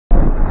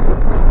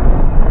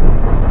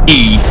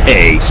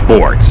EA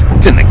Sports.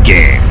 It's in the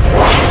game.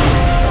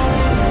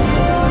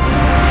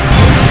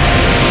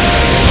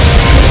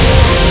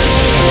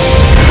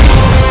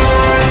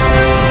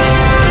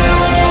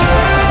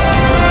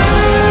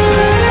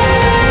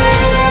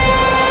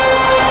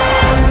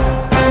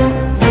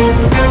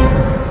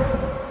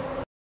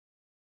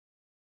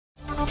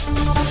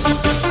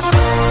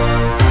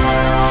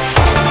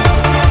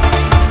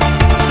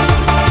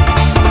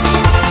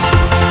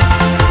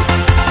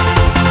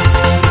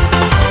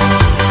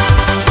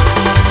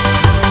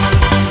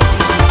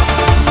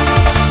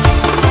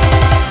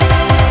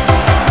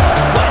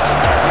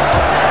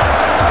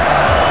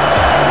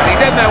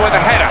 There with a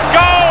header.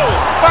 Goal!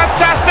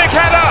 Fantastic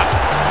header!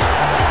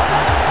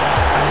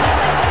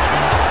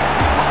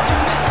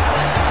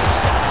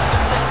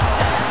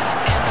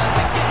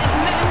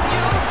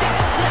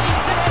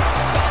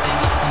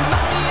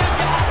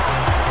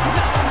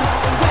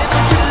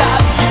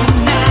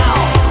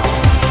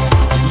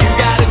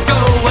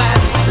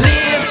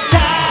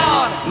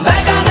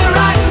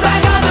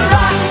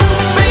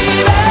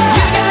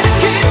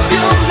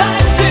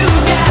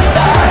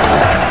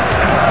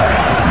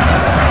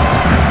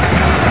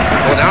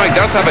 He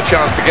does have a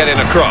chance to get in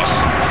across.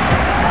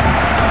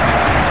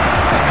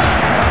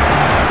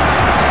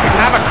 He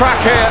can have a crack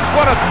here.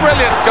 What a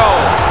brilliant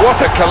goal. What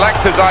a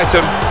collector's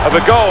item of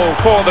a goal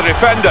for the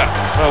defender.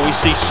 Well, we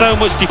see so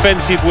much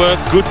defensive work,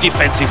 good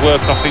defensive work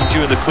off him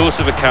during the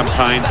course of a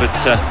campaign, but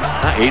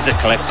that is a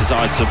collector's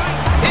item.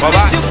 Well,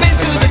 that...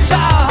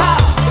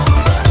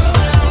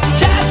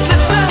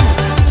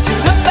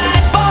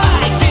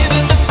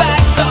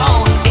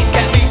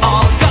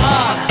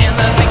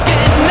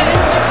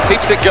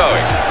 keeps it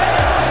going.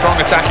 Strong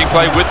attacking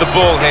play with the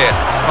ball here.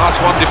 Past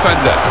one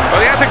defender.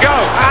 Well, he has a go,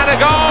 and a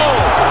goal!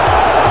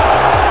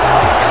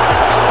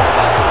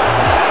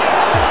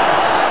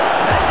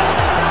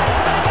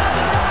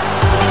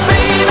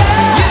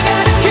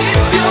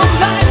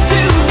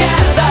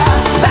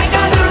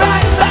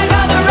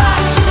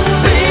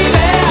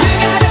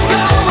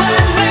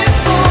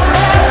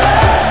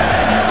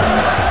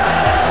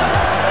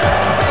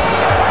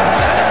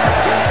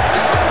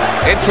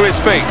 Into his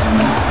feet.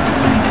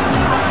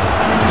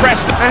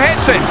 Pressed and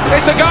hits it.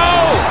 It's a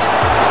goal!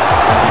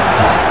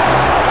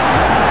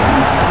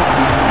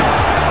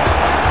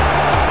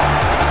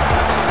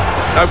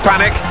 No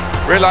panic.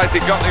 Realised he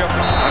got the...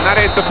 And that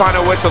is the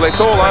final whistle. It's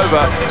all over.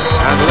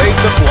 And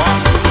Leeds have won.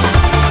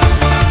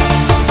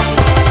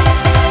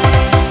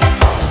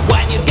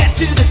 When you get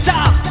to the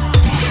top.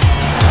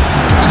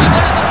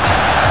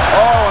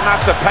 Oh, and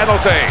that's a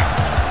penalty.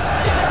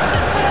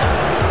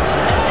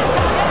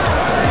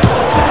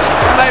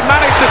 And they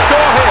managed to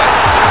score here.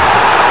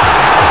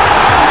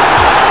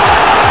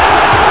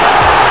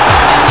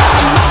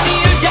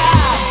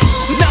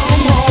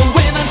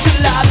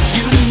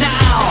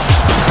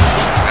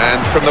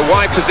 From the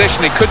wide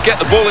position, he could get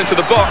the ball into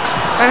the box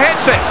and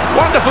hits it.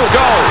 Wonderful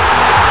goal.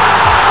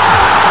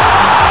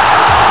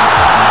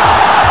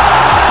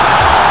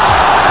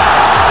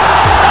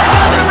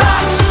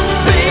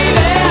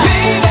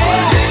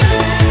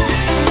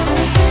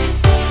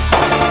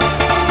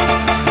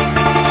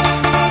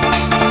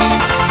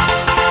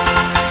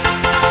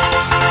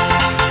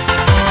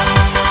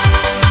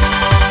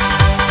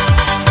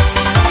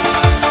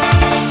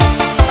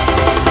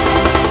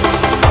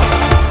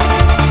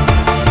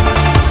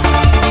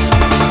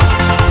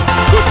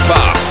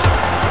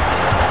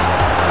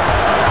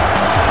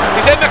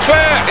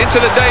 Into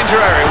the danger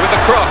area with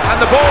the cross,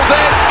 and the ball's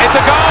in. It's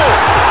a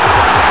goal.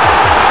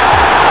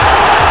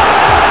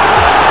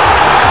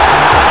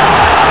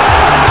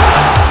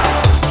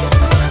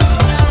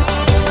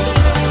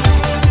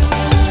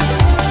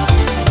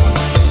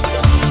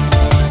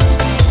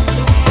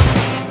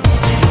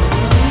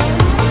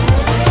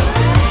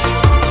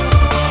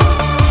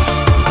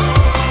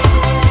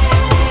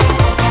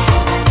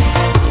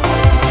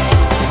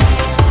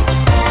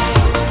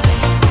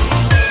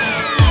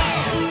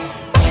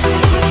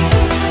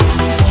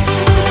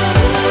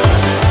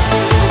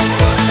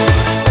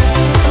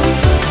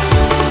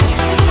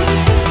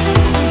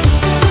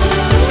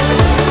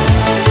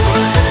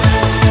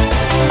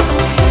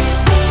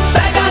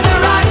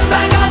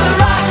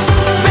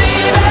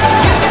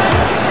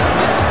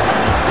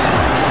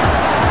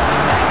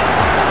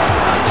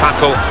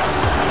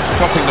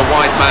 Stopping the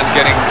wide man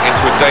getting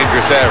into a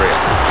dangerous area.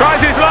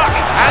 Tries his luck,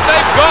 and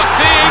they've got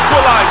the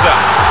equaliser.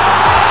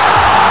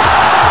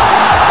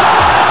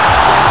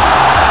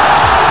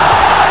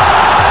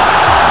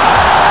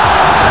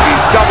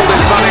 He's doubled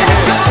his money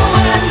here.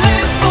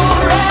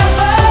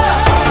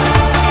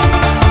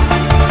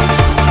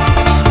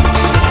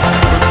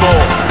 Good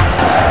ball.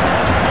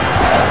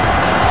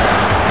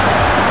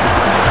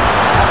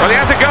 Well, he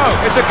has a go.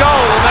 It's a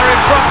goal, and they're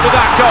in front with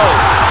that goal.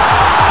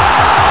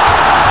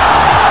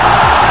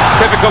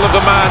 Typical of the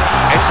man,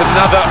 it's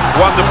another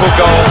wonderful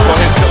goal for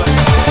his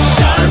collection.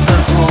 Sharp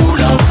and full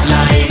of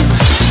life.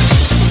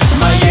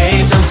 My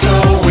angels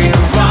glowing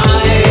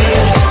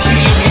bright.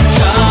 Keep it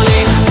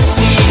calling,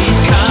 see it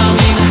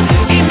coming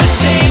in the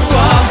same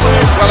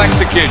words. Well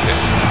executed.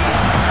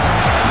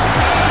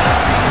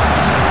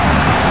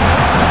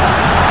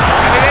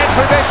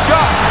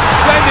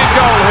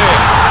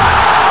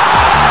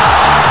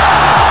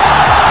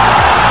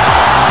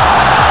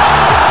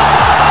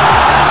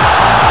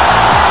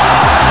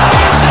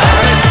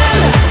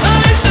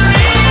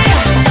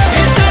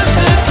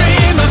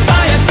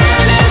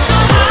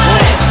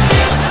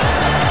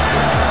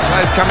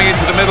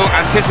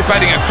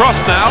 anticipating a cross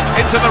now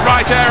into the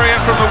right area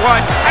from the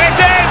wide, and it's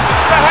in!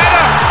 The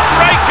header!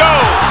 Great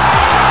goal!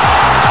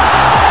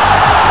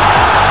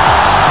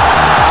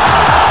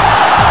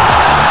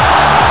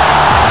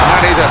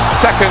 That is a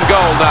second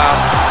goal now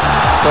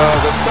for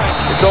the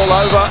Saints. It's all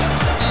over.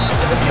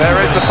 There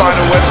is the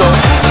final whistle.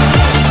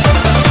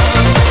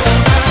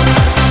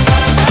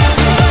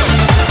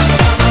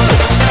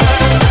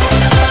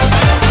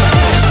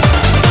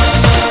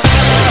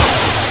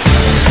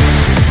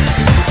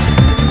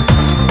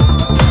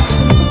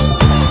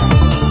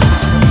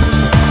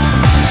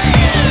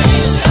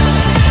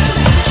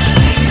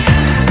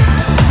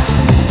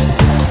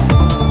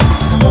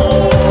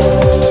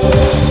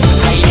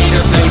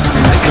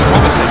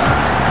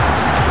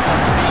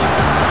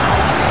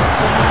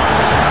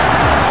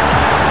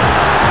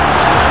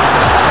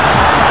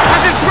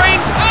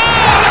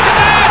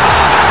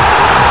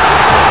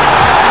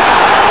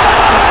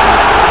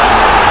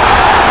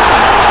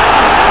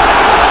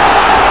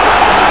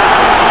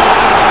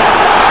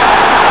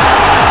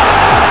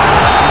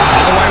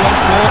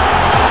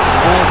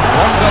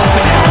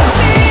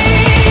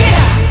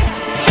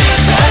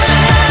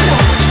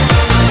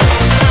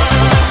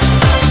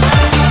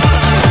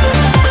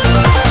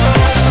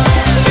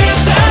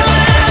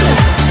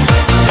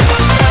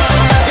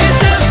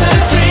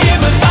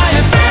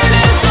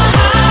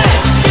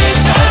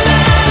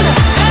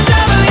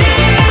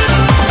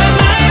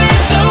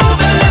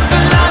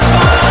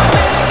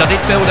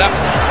 Build up.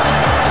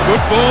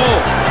 Good ball.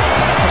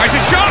 Tries a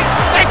shot.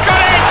 They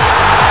got it!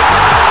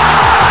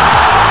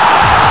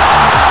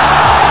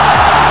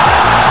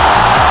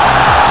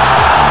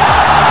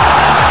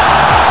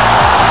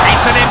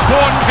 It's an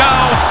important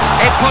goal.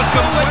 It puts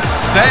them.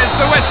 There's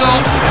the whistle.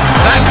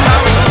 That's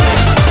how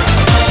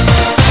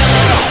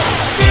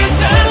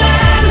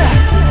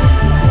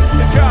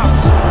the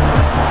chance.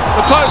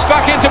 The post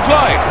back into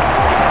play.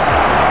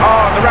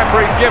 Oh, the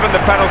referee's given the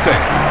penalty.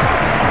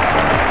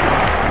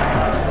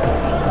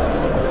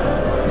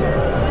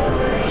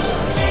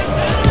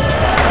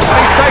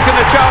 Taken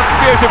the chance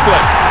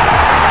beautifully.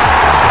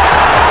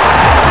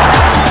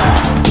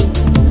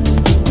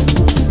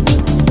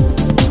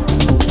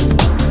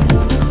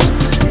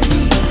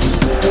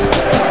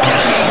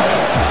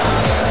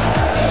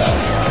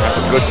 That's a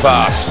good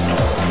pass.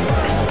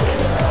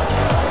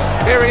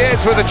 Here he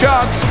is with a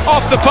chance,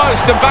 off the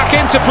post and back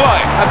into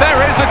play. And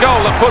there is the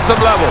goal that puts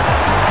them level.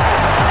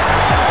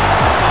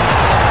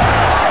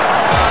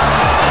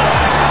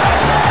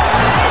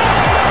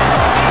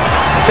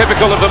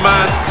 Typical of the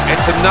man,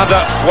 it's another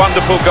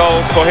wonderful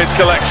goal for his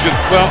collection.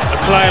 Well, a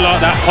player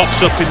like that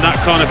pops up in that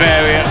kind of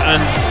area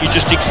and you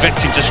just expect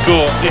him to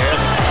score. Listen.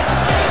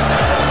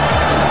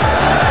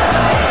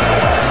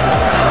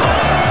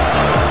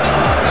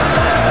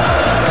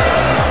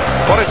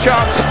 What a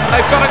chance,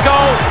 they've got a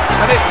goal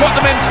and it's put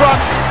them in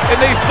front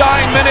in these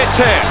dying minutes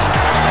here.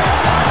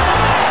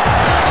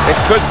 It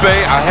could be,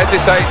 I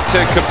hesitate to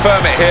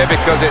confirm it here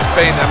because it's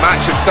been a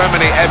match of so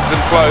many ebbs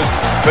and flows,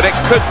 but it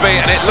could be,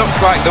 and it looks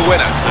like the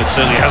winner. It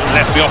certainly hasn't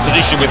left the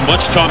opposition with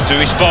much time to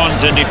respond,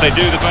 and if they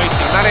do the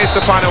basics... And that is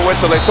the final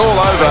whistle, it's all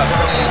over,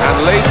 and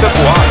Leeds have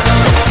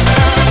won.